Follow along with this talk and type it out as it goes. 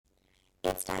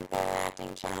It's time for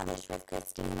Acting Childish with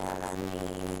Christina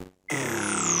Lundy.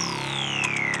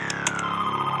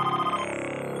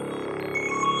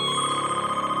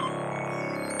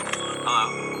 Hello?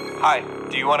 Hi,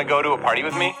 do you want to go to a party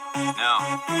with me?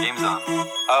 No, game's on.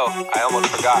 Oh, I almost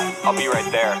forgot. I'll be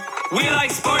right there. We like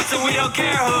sports and we don't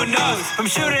care who knows. From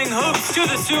shooting hoops to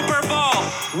the Super Bowl.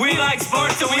 We like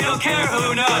sports and we don't care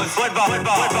who knows. Football,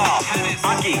 Tennis,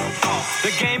 hockey.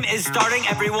 The game is starting,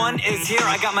 everyone is here.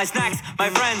 I got my snacks, my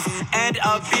friends, and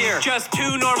a beer. Just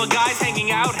two normal guys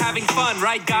hanging out, having fun,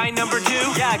 right? Guy number two?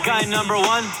 Yeah, guy number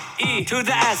one. E To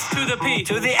the S, to the P.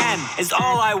 to the N is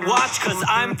all I watch cause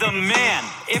I'm the man.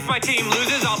 If my team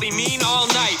loses, I'll be mean all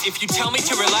night. If you tell me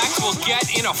to relax, we'll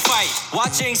get in a fight.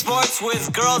 Watching sports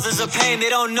with girls is a pain. They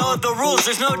don't know the rules,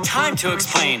 there's no time to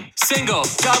explain. Single,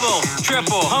 Double,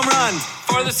 triple, home run.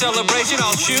 for the celebration,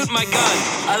 I'll shoot my gun.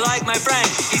 I like my friend,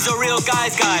 he's a real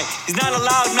guy's guy. He's not a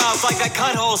loudmouth like that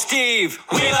cutthole Steve.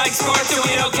 We like sports and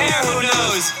we don't care who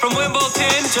knows. From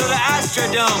Wimbledon To the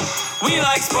Astrodome. we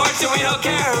like sports and we don't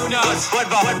care who knows.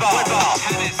 Football,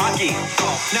 Tennis. hockey.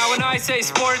 Now when I say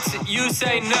sports, you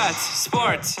say nuts.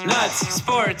 Sports, nuts,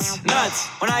 sports, Nuts.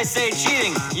 When I say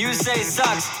cheating, you say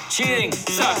sucks. Cheating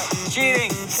sucks.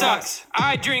 Cheating sucks.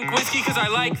 I drink whiskey because I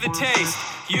like the taste.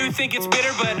 You think it's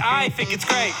bitter, but I think it's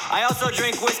great. I also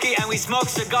drink whiskey and we smoke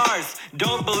cigars.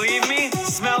 Don't believe me?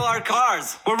 Smell our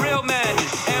cars. We're real men,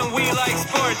 and we like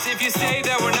sports. If you say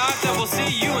that we're not, then we'll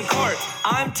see you in court.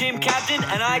 I'm team captain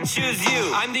and I choose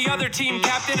you. I'm the other team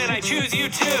captain, and I choose you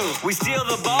too. We steal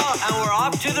the ball and we're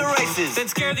off to the races. Then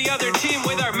scare the other team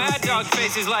with our mad dog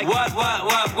faces like What?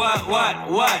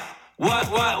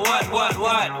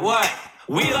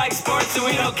 We like sports and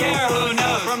we don't care who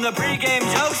knows. From the pregame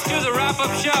jokes To the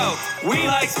wrap-up show, we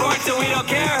like sports and we don't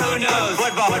care who knows.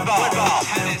 Football,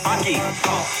 Tennis. hockey.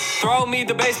 throw me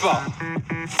the baseball.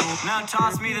 Now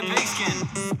toss me the pigskin.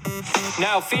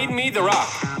 Now feed me the rock.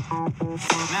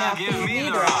 Now give me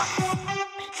the rock.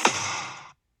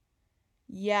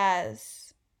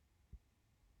 Yes.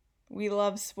 We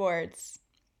love sports.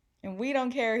 And we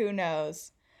don't care who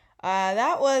knows.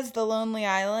 That was The Lonely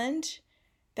Island.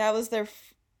 That was I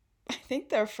think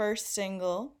their first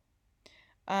single.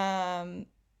 I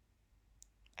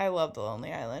love The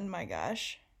Lonely Island. My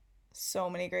gosh. So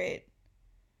many great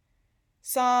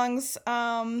songs.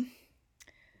 But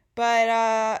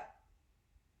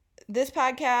this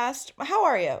podcast, how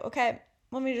are you? Okay.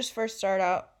 Let me just first start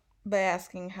out by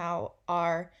asking, how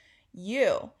are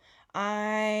you?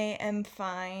 I am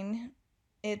fine.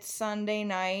 It's Sunday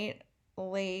night,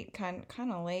 late, kind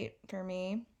of late for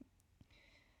me.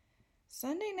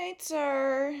 Sunday nights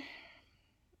are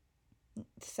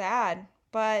sad,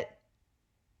 but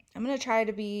I'm going to try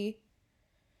to be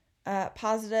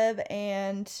positive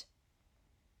and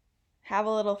have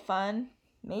a little fun.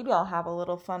 Maybe I'll have a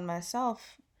little fun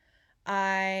myself.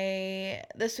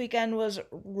 This weekend was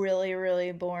really,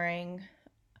 really boring.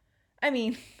 I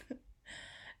mean,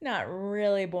 not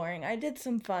really boring. I did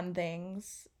some fun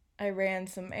things. I ran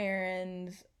some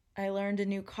errands. I learned a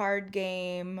new card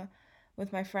game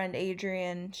with my friend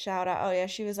Adrian. Shout out. Oh yeah,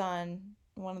 she was on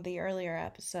one of the earlier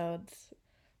episodes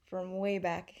from way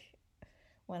back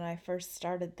when I first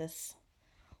started this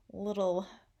little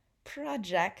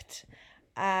project.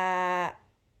 The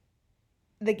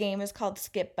game is called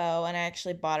Skip-Bo, and I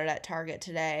actually bought it at Target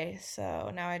today.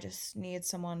 So now I just need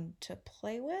someone to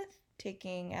play with,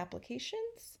 taking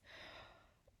applications.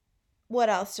 What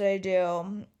else did I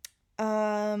do?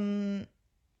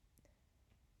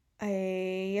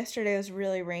 Yesterday was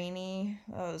really rainy.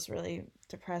 It was really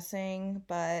depressing,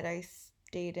 but I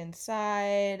stayed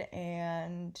inside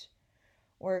and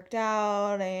worked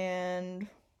out, and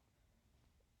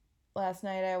last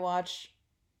night I watched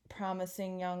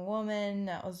Promising Young Woman.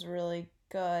 That was really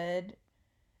good.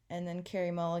 And then Carrie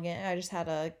Mulligan. I just had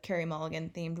a Carrie Mulligan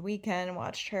themed weekend.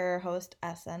 Watched her host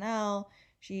SNL.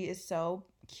 She is so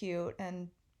cute and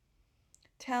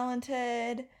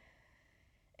talented.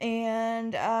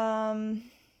 And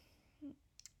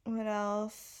what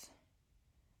else?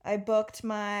 I booked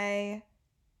my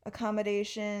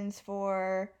accommodations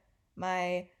for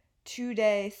my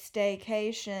 2-day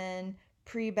staycation,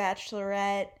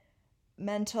 pre-bachelorette,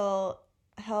 mental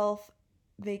health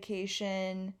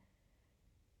vacation,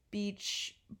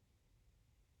 beach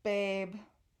babe,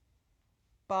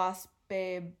 boss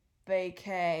babe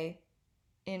vacay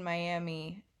in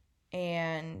Miami.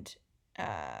 And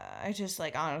I just,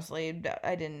 honestly,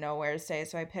 I didn't know where to stay,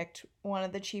 so I picked one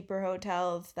of the cheaper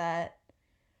hotels that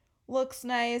looks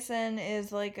nice and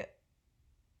is like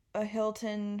a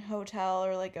Hilton hotel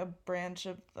or like a branch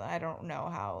of, I don't know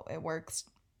how it works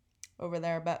over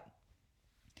there, but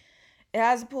It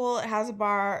has a pool, it has a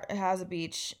bar, it has a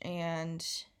beach, and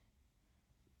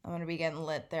I'm gonna be getting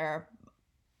lit there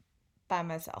by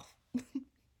myself.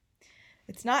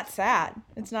 It's not sad.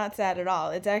 It's not sad at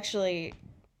all. It's actually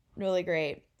really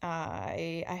great.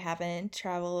 I haven't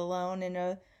traveled alone in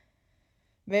a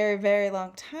very, very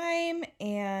long time,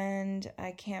 and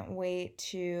I can't wait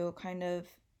to kind of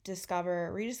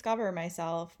rediscover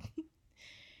myself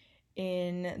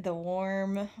in the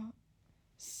warm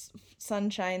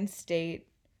sunshine state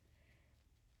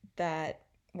that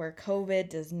where COVID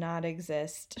does not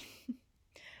exist.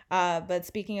 But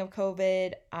speaking of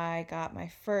COVID, I got my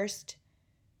first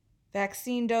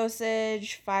vaccine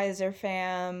dosage, Pfizer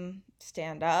fam,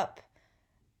 stand up.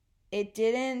 It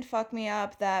didn't fuck me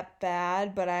up that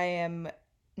bad, but I am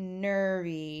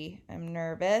nervy. I'm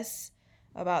nervous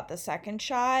about the second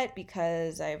shot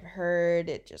because I've heard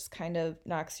it just kind of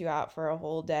knocks you out for a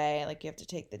whole day. Like you have to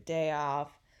take the day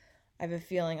off. I have a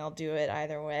feeling I'll do it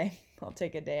either way. I'll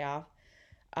take a day off.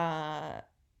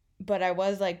 But I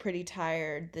was like pretty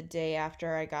tired the day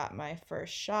after I got my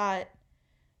first shot.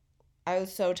 I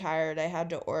was so tired. I had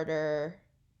to order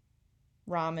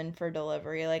ramen for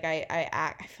delivery. Like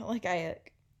I felt like I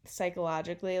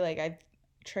psychologically like I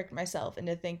tricked myself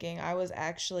into thinking I was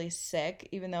actually sick,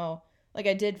 even though like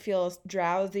I did feel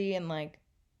drowsy and like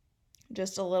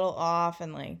just a little off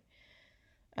and like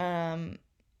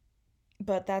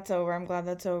but that's over. I'm glad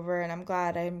that's over and I'm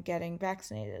glad I'm getting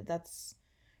vaccinated. That's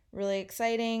really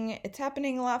exciting. It's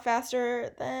happening a lot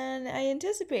faster than I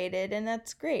anticipated and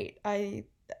that's great. I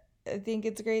think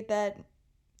it's great that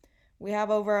we have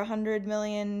over 100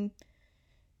 million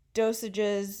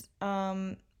dosages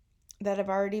that have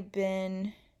already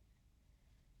been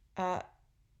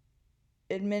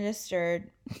administered.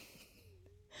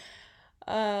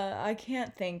 I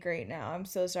can't think right now. I'm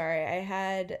so sorry. I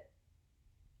had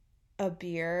a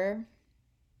beer.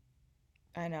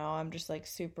 I know, I'm just like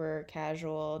super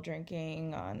casual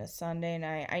drinking on a Sunday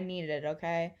night. I needed it,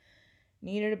 okay?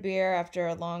 Needed a beer after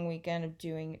a long weekend of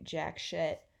doing jack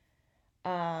shit.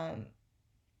 But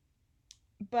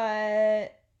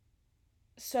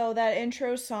so that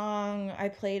intro song, I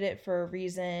played it for a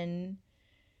reason.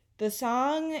 The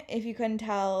song, if you couldn't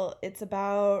tell, it's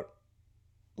about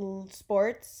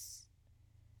sports,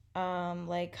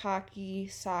 like hockey,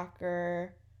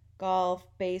 soccer, golf,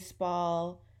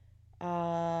 baseball.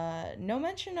 No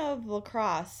mention of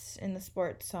lacrosse in the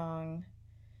sports song,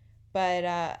 but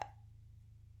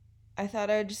I thought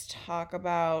I'd just talk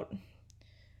about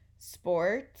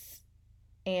sports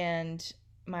and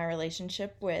my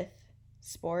relationship with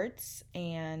sports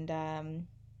and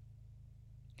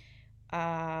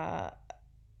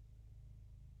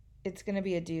it's gonna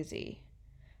be a doozy.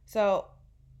 So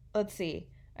let's see.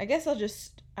 I guess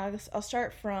I'll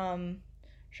start from.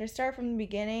 Should I start from the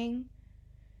beginning?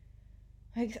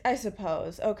 I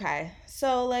suppose. Okay.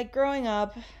 So like growing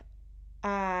up,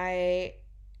 I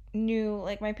knew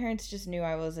like my parents just knew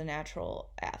I was a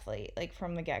natural athlete like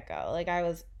from the get-go. Like I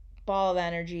was ball of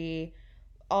energy,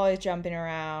 always jumping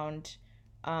around.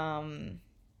 And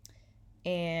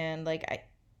like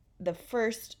the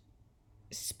first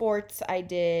sports I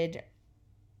did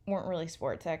weren't really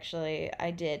sports actually.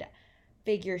 I did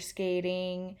figure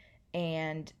skating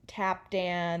and tap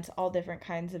dance, all different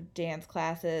kinds of dance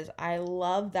classes. I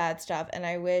love that stuff and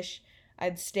I wish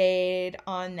I'd stayed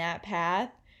on that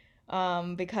path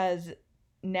because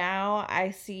now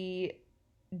I see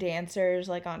dancers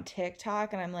like on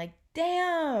TikTok and I'm like,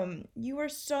 damn, you are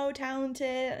so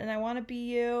talented and I want to be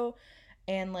you.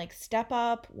 And like Step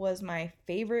Up was my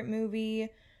favorite movie.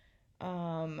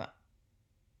 And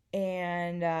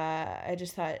I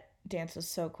just thought dance was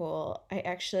so cool. I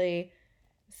actually,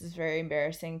 this is very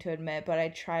embarrassing to admit, but I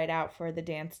tried out for the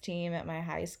dance team at my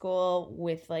high school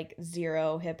with like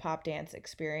zero hip hop dance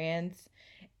experience.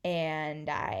 And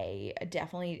I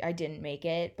didn't make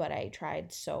it, but I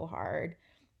tried so hard.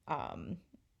 Um,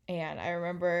 and I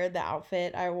remember the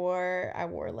outfit I wore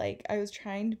like, I was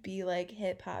trying to be like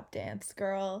hip hop dance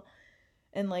girl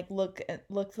and like look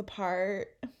the part,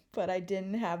 but I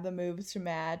didn't have the moves to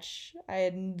match. I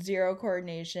had zero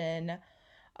coordination.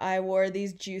 I wore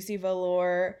these juicy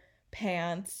velour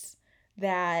pants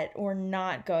that were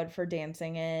not good for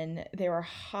dancing in. They were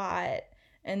hot.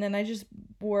 And then I just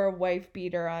wore a wife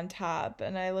beater on top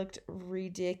and I looked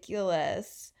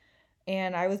ridiculous.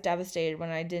 And I was devastated when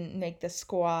I didn't make the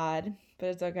squad, but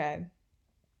it's okay.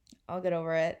 I'll get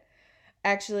over it.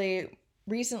 Actually,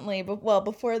 recently, but well,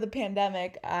 before the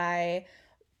pandemic, I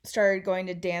started going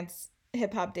to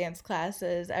hip hop dance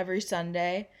classes every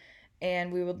Sunday,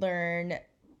 and we would learn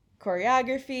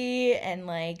choreography and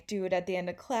like do it at the end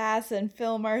of class and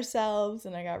film ourselves,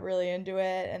 and I got really into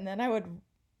it. And then I would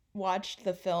watch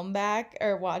the film back,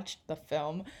 or watch the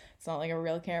film. It's not like a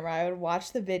real camera. I would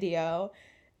watch the video,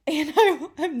 and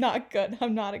I'm not good.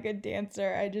 I'm not a good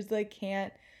dancer. I just like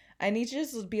can't. I need to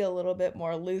just be a little bit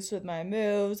more loose with my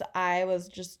moves. I was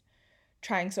just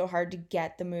trying so hard to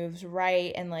get the moves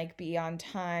right and like be on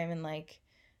time and like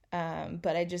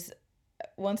but I just,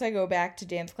 once I go back to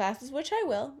dance classes, which I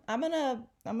will, I'm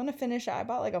gonna finish. I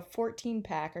bought like a 14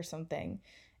 pack or something,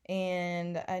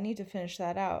 and I need to finish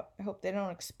that out. I hope they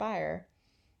don't expire.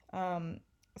 Um,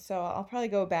 so I'll probably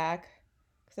go back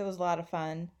because it was a lot of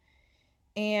fun.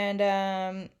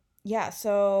 And yeah,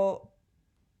 so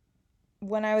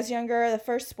when I was younger, the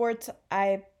first sport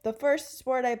I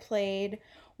played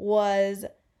was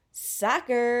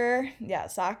soccer. Yeah,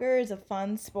 soccer is a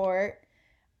fun sport.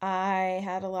 I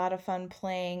had a lot of fun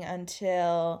playing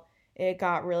until it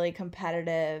got really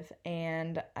competitive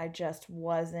and I just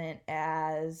wasn't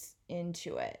as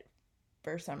into it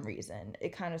for some reason.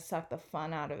 It kind of sucked the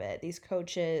fun out of it. These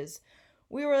coaches,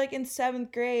 we were like in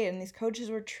 7th grade, and these coaches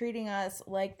were treating us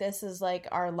like this is like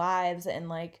our lives, and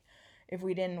like if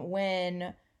we didn't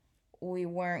win, we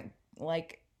weren't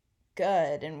like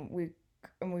good, and we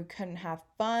couldn't have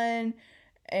fun.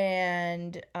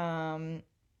 And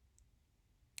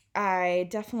I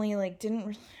definitely like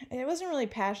didn't I wasn't really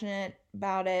passionate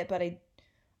about it, but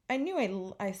I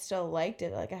knew I still liked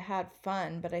it. Like I had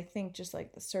fun, but I think just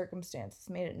like the circumstances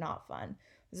made it not fun.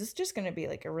 Is this just going to be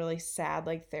like a really sad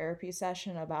like therapy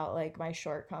session about like my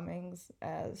shortcomings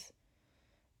as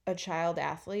a child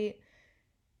athlete?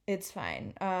 It's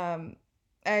fine. I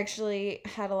actually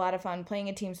had a lot of fun playing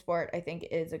a team sport. I think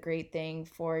is a great thing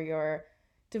for your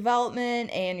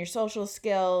development and your social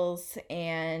skills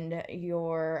and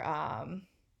your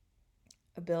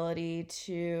ability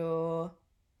to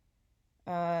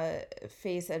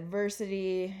face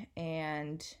adversity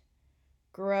and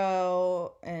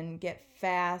grow and get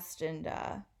fast and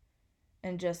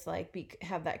just like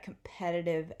have that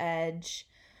competitive edge.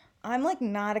 I'm like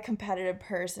not a competitive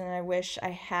person. I wish I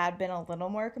had been a little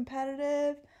more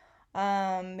competitive.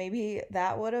 Maybe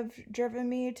that would have driven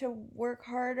me to work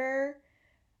harder.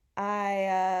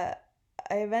 I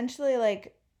eventually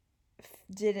like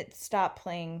didn't stop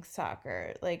playing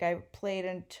soccer. Like I played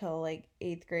until like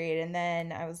 8th grade, and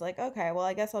then I was like, okay, well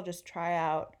I guess I'll just try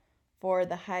out for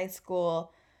the high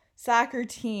school soccer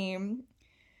team.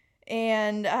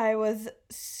 And I was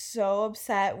so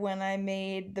upset when I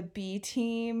made the B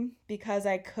team because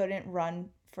I couldn't run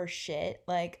for shit.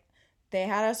 Like they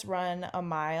had us run a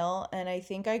mile, and I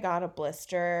think I got a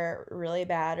blister really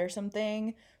bad or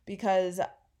something because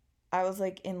I was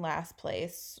like in last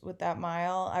place with that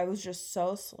mile. I was just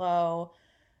so slow.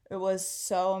 It was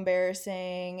so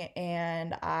embarrassing,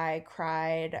 and I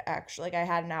cried. Actually, like I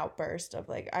had an outburst of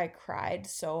like I cried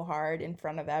so hard in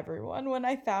front of everyone when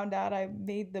I found out I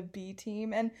made the B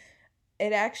team, and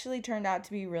it actually turned out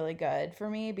to be really good for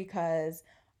me because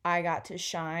I got to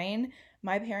shine.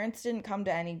 My parents didn't come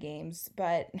to any games,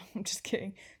 but I'm just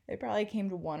kidding. They probably came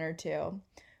to one or two.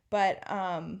 But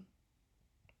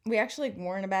we actually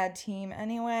weren't a bad team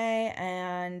anyway,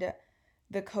 and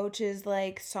the coaches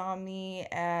like saw me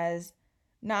as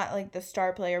not like the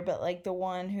star player, but like the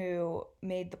one who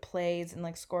made the plays and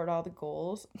like scored all the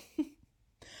goals.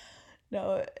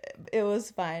 No, it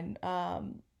was fine.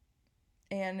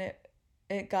 And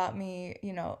it got me,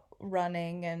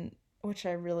 running, and which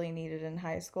I really needed in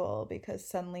high school because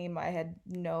suddenly my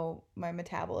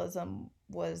metabolism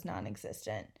was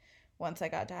non-existent once I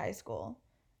got to high school.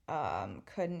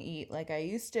 Couldn't eat like I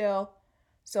used to,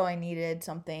 so I needed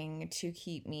something to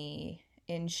keep me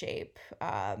in shape.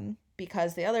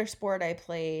 Because the other sport I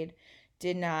played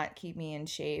did not keep me in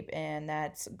shape, and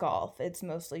that's golf. It's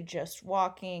mostly just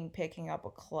walking, picking up a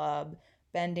club,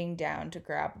 bending down to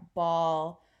grab a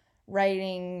ball,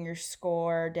 writing your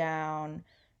score down.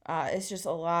 It's just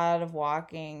a lot of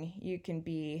walking. You can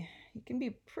be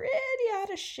pretty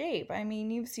out of shape. I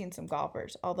mean, you've seen some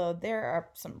golfers, although there are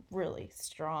some really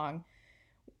strong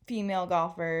female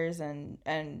golfers,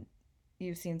 and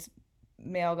you've seen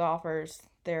male golfers.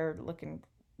 They're looking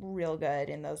real good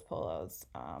in those polos.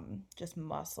 Just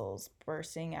muscles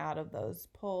bursting out of those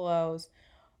polos.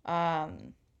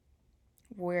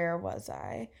 Where was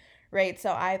I? Right,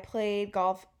 so I played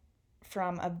golf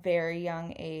from a very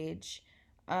young age.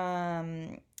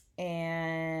 And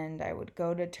I would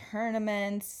go to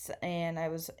tournaments, and I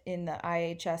was in the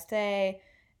IHSA.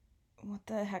 What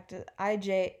the heck does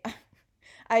IJGA?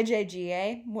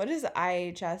 What is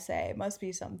IHSA? It must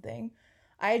be something.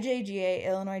 IJGA,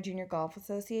 Illinois Junior Golf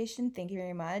Association, thank you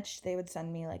very much. They would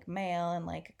send me like mail and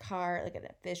like a card, like an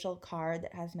official card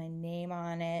that has my name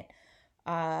on it.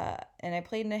 And I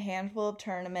played in a handful of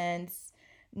tournaments,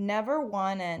 never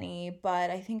won any,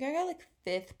 but I think I got like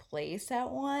fifth place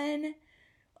at one.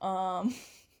 Um,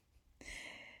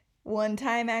 one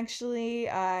time actually,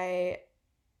 there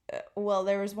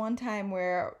was one time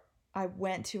where I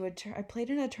went to I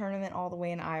played in a tournament all the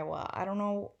way in Iowa. I don't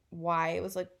know why. It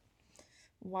was like,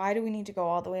 why do we need to go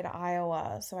all the way to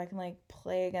Iowa so I can like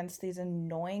play against these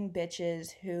annoying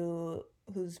bitches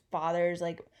whose fathers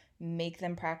like make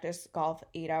them practice golf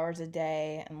 8 hours a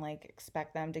day and like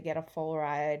expect them to get a full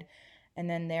ride, and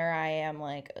then there I am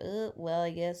like, well,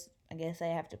 I guess I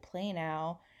have to play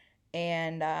now,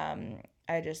 and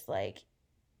I just like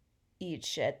eat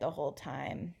shit the whole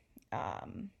time.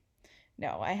 Um,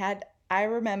 no, I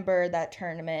remember that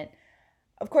tournament.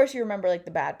 Of course, you remember like the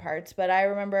bad parts, but I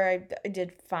remember I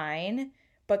did fine.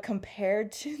 But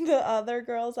compared to the other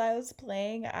girls I was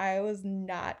playing, I was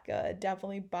not good.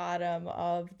 Definitely bottom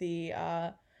of the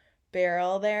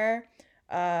barrel there.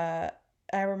 Uh,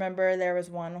 I remember there was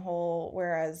one hole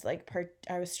where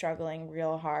I was struggling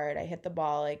real hard. I hit the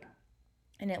ball like,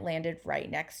 and it landed right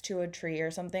next to a tree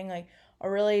or something, like a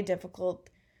really difficult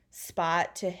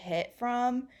spot to hit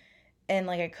from, and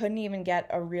like I couldn't even get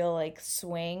a real like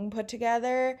swing put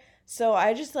together. So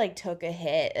I just like took a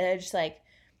hit, and I just like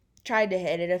tried to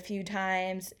hit it a few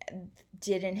times,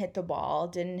 didn't hit the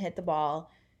ball.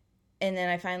 And then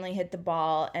I finally hit the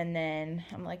ball, and then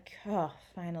I'm like, oh,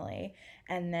 finally.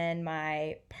 And then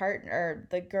my partner,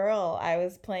 the girl I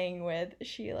was playing with,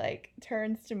 she like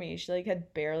turns to me. She like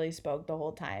had barely spoke the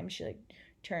whole time. She like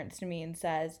turns to me and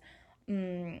says,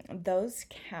 those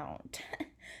count.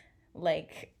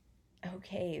 Like,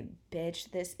 okay, bitch,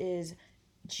 this is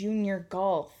junior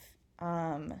golf.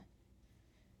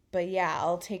 But yeah,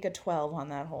 I'll take a 12 on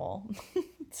that hole.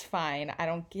 It's fine. I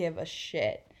don't give a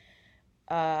shit.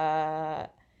 Uh,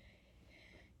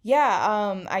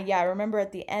 I remember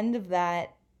at the end of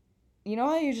that, you know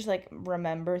how you just like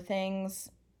remember things?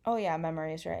 Oh yeah,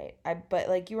 memories, right. But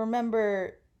like you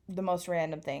remember the most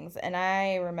random things. And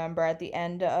I remember at the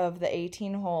end of the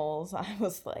 18 holes, I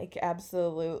was like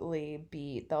absolutely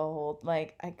beat the whole,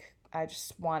 like I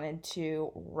just wanted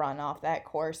to run off that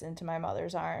course into my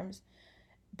mother's arms.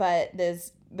 But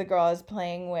the girl I was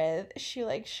playing with, she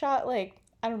like shot like,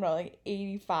 I don't know, like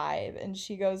 85, and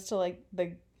she goes to like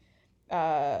the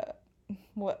uh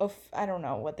I don't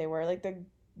know what they were, like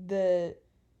the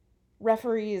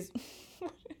referees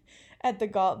at the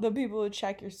people who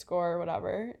check your score or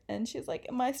whatever, and she's like,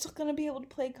 am I still gonna be able to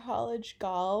play college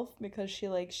golf, because she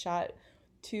like shot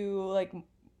to like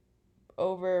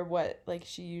over what like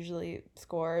she usually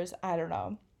scores. I don't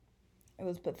know, it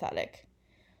was pathetic.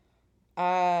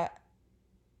 uh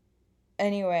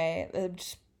anyway, it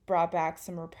just brought back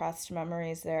some repressed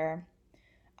memories there.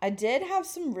 I did have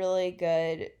some really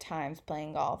good times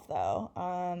playing golf though.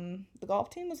 The golf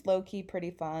team was low key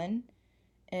pretty fun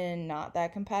and not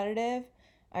that competitive.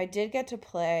 I did get to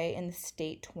play in the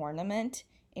state tournament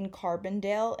in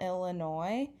Carbondale,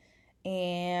 Illinois,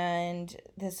 and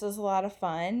this was a lot of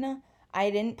fun. I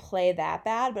didn't play that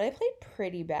bad, but I played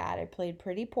pretty bad. I played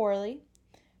pretty poorly.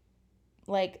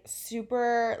 Like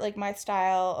super, like my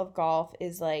style of golf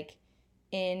is like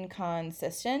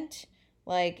inconsistent.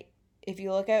 Like if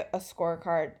you look at the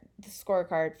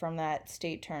scorecard from that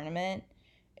state tournament,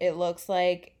 it looks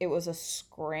like it was a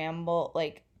scramble,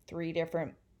 like three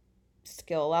different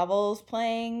skill levels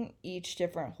playing each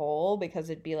different hole, because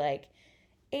it'd be like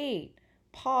 8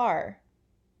 par,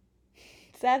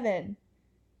 7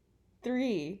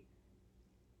 3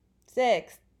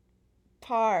 6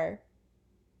 par,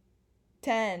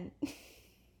 10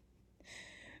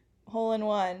 hole in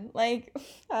one. Like,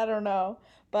 I don't know,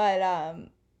 but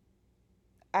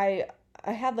I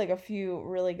I had like a few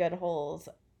really good holes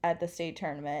at the state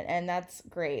tournament, and that's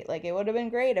great. Like it would have been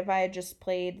great if I had just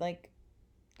played like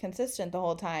consistent the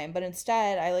whole time, but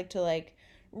instead I like to like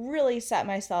really set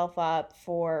myself up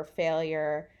for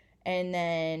failure and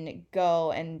then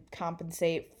go and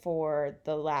compensate for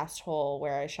the last hole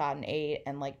where I shot an 8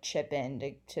 and like chip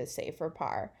in to save for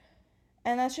par.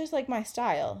 And that's just like my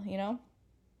style, you know?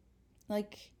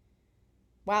 Like,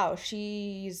 wow,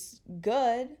 she's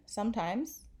good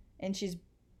sometimes, and she's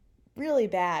really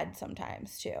bad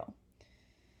sometimes too.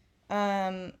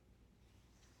 Um,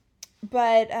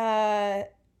 but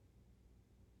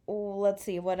let's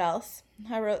see what else.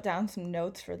 I wrote down some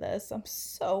notes for this. I'm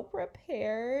so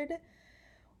prepared.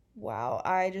 Wow,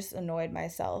 I just annoyed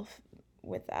myself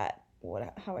with that.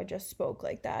 How I just spoke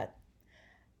like that.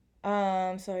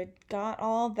 So I got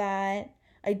all that.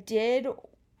 I did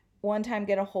one time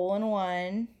get a hole in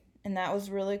one, and that was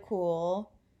really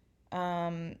cool.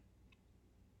 Um,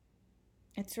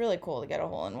 it's really cool to get a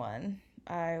hole in one.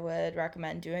 I would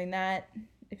recommend doing that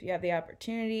if you have the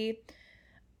opportunity.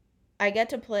 I get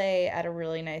to play at a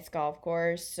really nice golf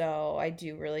course, so I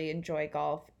do really enjoy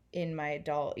golf in my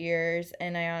adult years,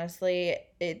 and I honestly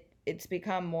it's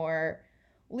become more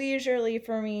leisurely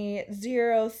for me,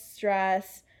 zero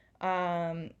stress.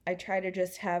 I try to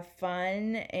just have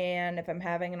fun, and if I'm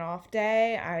having an off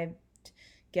day, I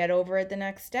get over it the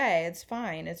next day. It's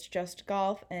fine. It's just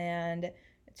golf, and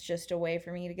it's just a way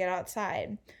for me to get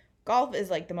outside. Golf is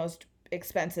like the most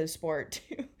expensive sport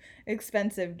too.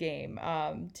 Expensive game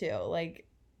too. Like,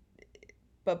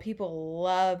 but people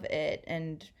love it,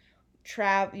 and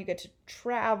travel you get to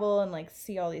travel and like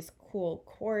see all these cool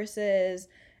courses,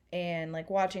 and like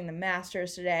watching the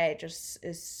Masters today just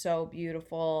is so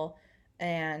beautiful.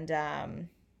 And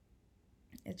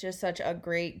it's just such a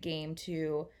great game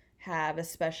to have,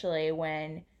 especially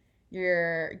when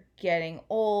you're getting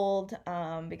old,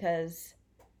 because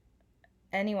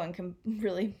anyone can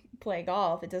really play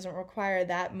golf. It doesn't require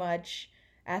that much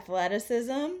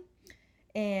athleticism,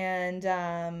 and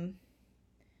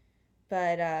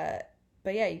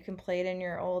but yeah, you can play it in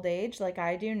your old age like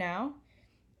I do now,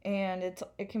 and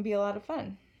it can be a lot of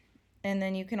fun. And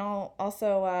then you can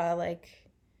also like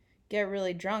get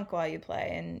really drunk while you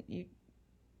play, and you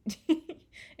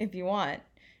if you want,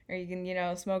 or you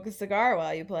can smoke a cigar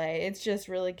while you play. It's just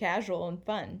really casual and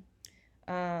fun.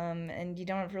 And you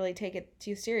don't really take it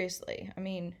too seriously. I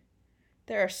mean,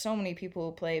 there are so many people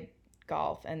who play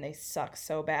golf and they suck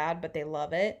so bad, but they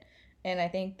love it, and I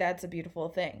think that's a beautiful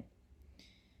thing.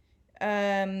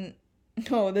 Um,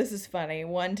 oh, this is funny.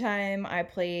 One time I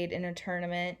played in a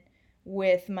tournament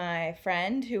with my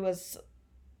friend who was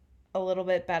a little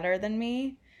bit better than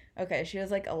me. Okay, she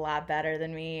was like a lot better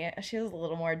than me. She was a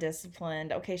little more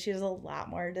disciplined. Okay, she was a lot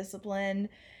more disciplined.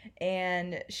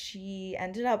 And she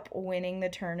ended up winning the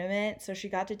tournament. So she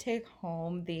got to take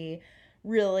home the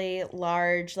really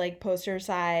large, like poster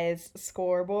size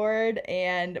scoreboard.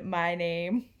 And my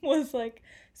name was like,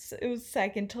 it was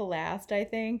second to last, I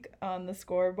think, on the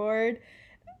scoreboard,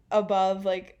 above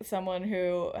like someone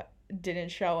who didn't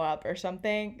show up or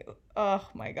something. Oh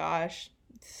my gosh,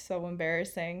 so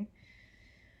embarrassing.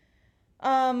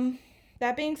 Um,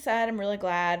 that being said, I'm really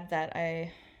glad that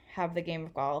I have the game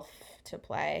of golf to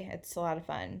play. It's a lot of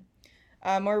fun.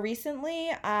 More recently,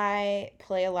 I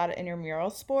play a lot of intramural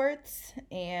sports,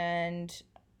 and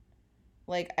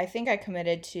like I think I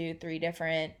committed to 3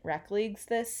 different rec leagues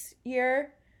this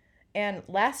year. And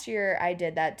last year I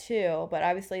did that too, but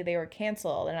obviously they were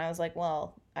canceled, and I was like,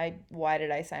 well, I why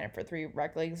did I sign up for 3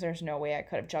 rec leagues? There's no way I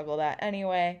could have juggled that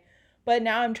anyway. But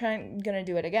now gonna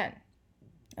do it again.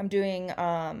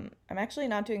 I'm actually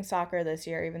not doing soccer this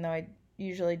year, even though I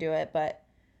usually do it, but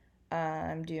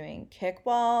I'm doing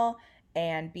kickball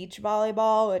and beach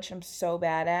volleyball, which I'm so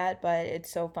bad at, but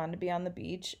it's so fun to be on the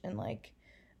beach, and like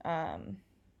um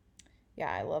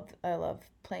yeah, I love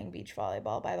playing beach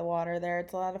volleyball by the water there.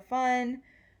 It's a lot of fun.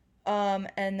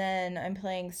 And then I'm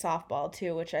playing softball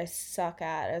too, which I suck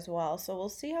at as well. So we'll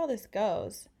see how this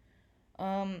goes.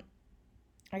 Um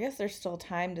I guess there's still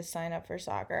time to sign up for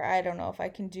soccer. I don't know if I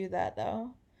can do that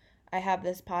though. I have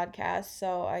this podcast,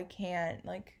 so I can't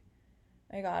like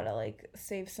I gotta like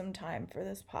save some time for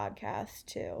this podcast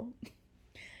too.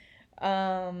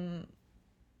 Um,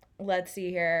 let's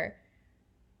see here.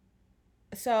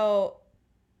 So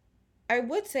I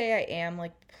would say I am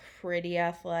like pretty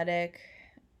athletic,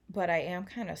 but I am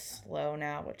kind of slow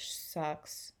now, which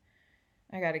sucks.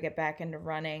 I gotta get back into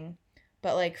running.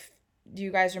 But like, do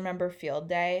you guys remember field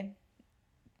day?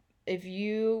 If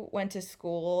you went to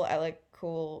school at like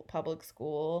cool public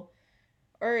school,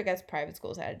 or I guess private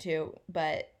schools had it too,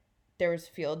 but there was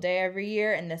field day every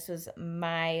year, and this was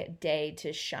my day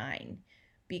to shine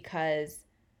because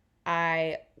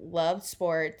I loved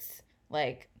sports.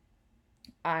 Like,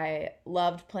 I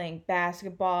loved playing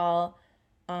basketball,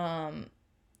 um,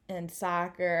 and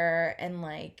soccer, and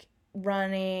like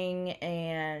running,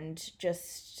 and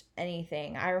just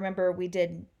anything. I remember we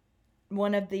did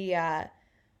one of the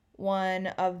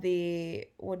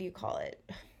what do you call it?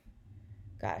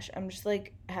 Gosh, I'm just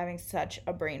like having such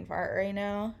a brain fart right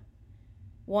now.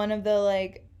 One of the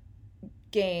like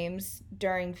games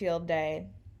during field day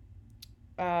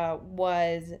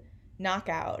was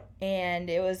knockout, and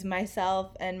it was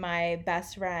myself and my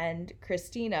best friend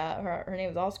Christina. Her name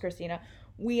was also Christina.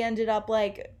 We ended up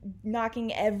like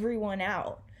knocking everyone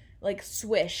out, like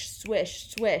swish,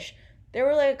 swish, swish. There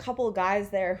were like a couple of guys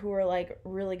there who were like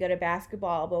really good at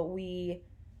basketball, but we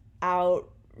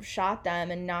out shot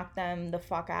them and knocked them the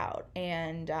fuck out.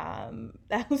 And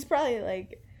that was probably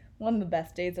like one of the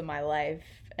best days of my life.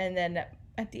 And then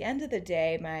at the end of the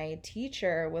day, my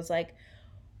teacher was like,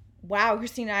 wow,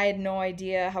 Christina, I had no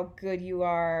idea how good you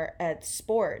are at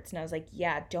sports. And I was like,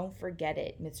 yeah, don't forget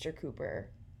it, Mr. Cooper.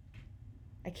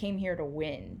 I came here to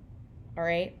win. All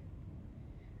right?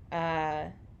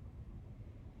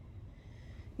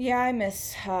 Yeah, I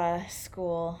miss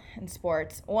school and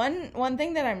sports. One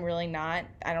thing that I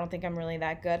don't think I'm really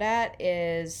that good at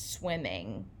is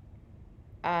swimming.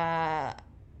 Uh,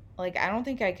 like I don't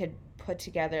think I could put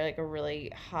together like a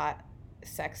really hot,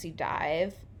 sexy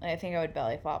dive. I think I would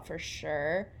belly flop for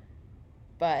sure.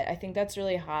 But I think that's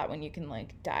really hot when you can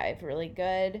like dive really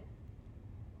good.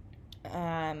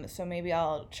 So maybe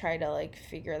I'll try to like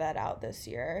figure that out this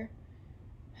year,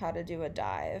 how to do a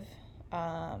dive.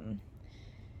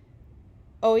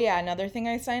 Oh yeah, another thing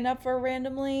I signed up for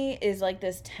randomly is like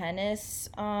this tennis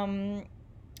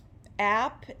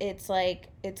app.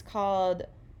 It's called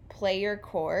Play Your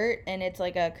Court, and it's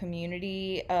like a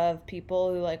community of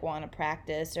people who like want to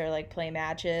practice or like play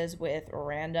matches with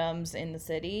randoms in the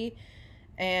city.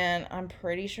 And I'm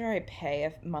pretty sure I pay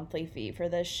a monthly fee for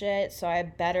this shit, so I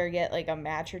better get like a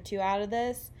match or two out of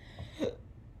this.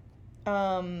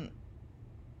 Um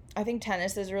I think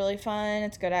tennis is really fun.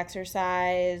 It's good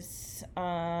exercise.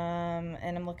 And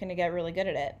I'm looking to get really good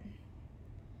at it.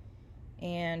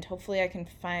 And hopefully I can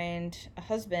find a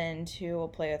husband who will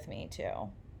play with me too.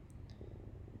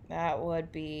 That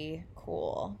would be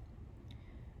cool.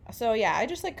 So yeah, I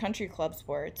just like country club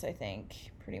sports, I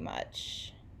think, pretty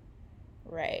much.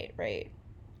 Right.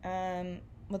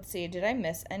 Let's see. Did I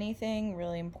miss anything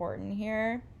really important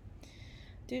here?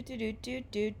 Do do do do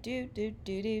do do do do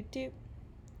do do.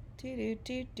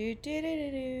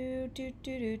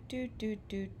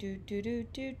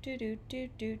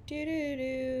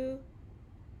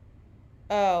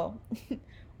 Oh,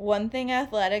 one thing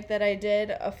athletic that I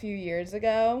did a few years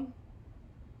ago,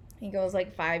 I think it was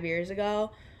like 5 years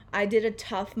ago, I did a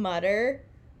Tough Mudder.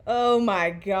 Oh my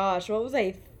gosh, what was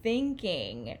I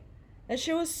thinking? That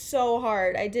shit was so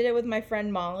hard. I did it with my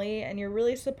friend Molly, and you're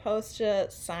really supposed to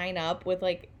sign up with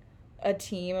like a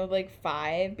team of like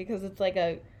five because it's like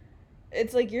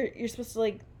you're supposed to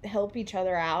like help each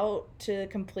other out to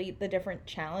complete the different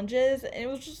challenges, and it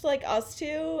was just like us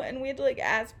two, and we had to like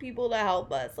ask people to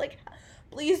help us, like,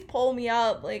 please pull me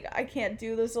up, like I can't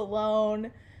do this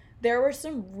alone. There were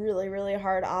some really really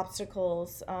hard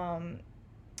obstacles,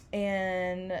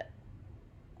 and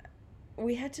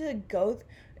we had to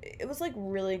it was like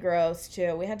really gross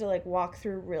too. We had to like walk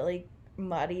through really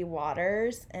muddy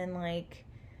waters, and like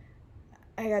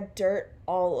I got dirt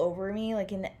all over me,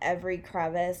 like in every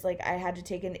crevice. Like I had to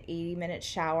take an 80-minute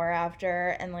shower after,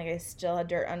 and like I still had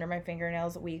dirt under my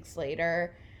fingernails weeks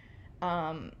later.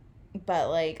 But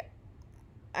like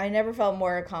I never felt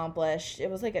more accomplished.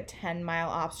 It was like a 10-mile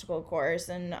obstacle course,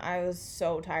 and I was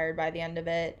so tired by the end of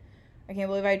it. I can't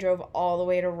believe I drove all the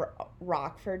way to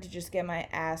Rockford to just get my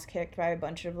ass kicked by a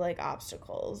bunch of like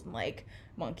obstacles and like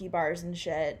monkey bars and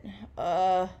shit.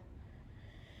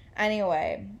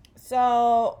 Anyway,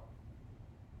 so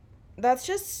this is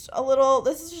just a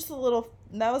little,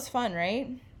 that was fun,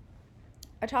 right?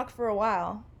 I talked for a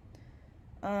while.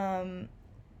 And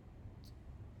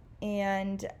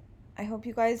I hope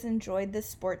you guys enjoyed this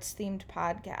sports themed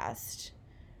podcast.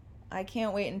 I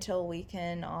can't wait until we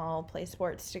can all play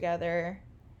sports together.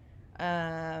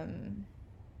 And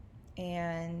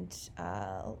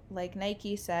like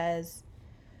Nike says,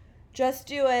 just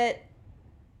do it.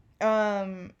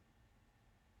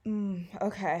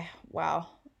 Okay. Wow.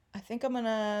 I think I'm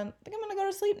gonna go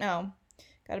to sleep now.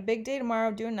 Got a big day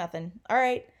tomorrow doing nothing. All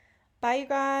right. Bye, you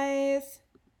guys.